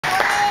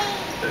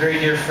very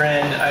dear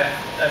friend.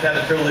 I've had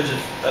the privilege of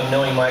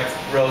knowing Mike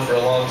Rowe for a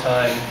long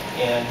time,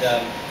 and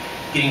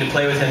getting to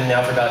play with him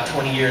now for about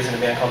 20 years in a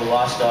band called the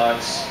Lost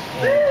Dogs.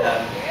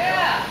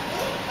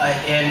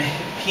 And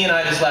he and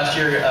I this last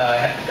year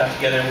got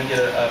together and we did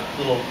a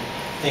little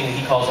thing that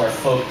he calls our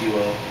folk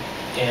duo.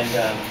 And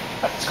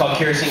it's called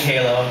Kerosene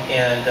Halo,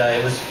 and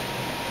it was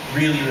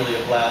really, really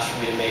a blast for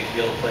me to be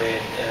able to play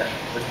it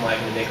with Mike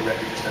and to make a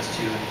record just us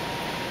two.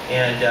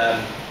 And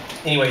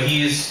anyway,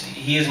 he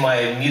is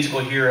my musical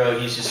hero.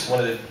 He's just one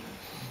of the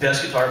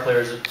best guitar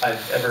players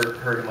I've ever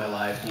heard in my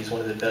life. He's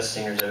one of the best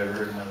singers I've ever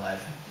heard in my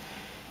life.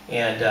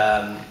 And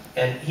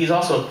he's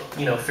also,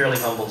 you know, fairly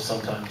humble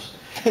sometimes.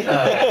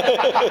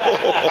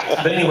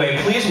 But anyway,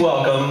 please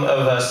welcome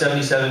of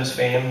 77's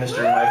fame,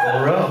 Mr.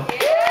 Michael Rowe.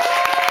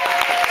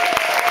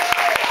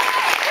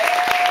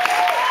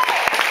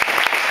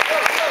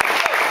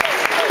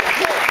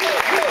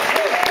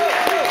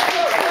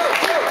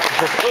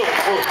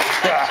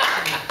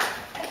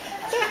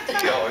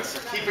 Yo, let's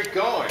keep it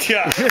going.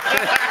 Yeah.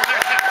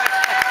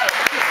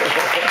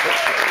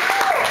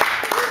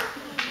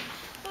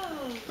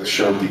 The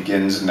show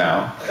begins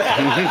now.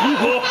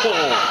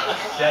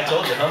 Yeah, I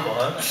told you, humble,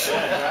 huh?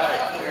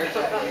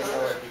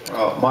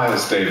 Well,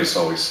 Miles Davis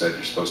always said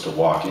you're supposed to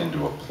walk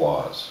into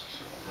applause.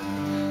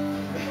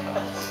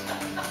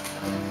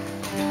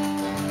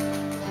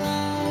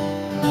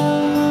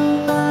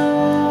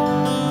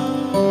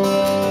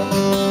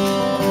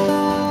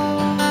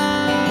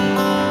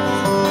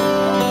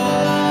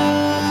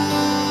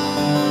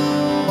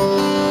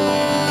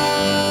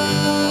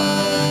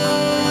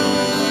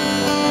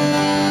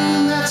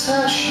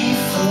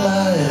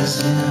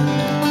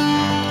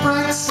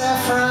 Bright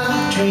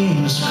saffron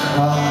dreams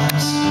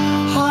cross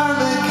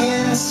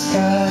harlequin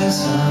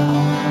skies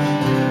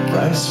on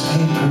rice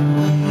paper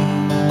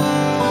wings.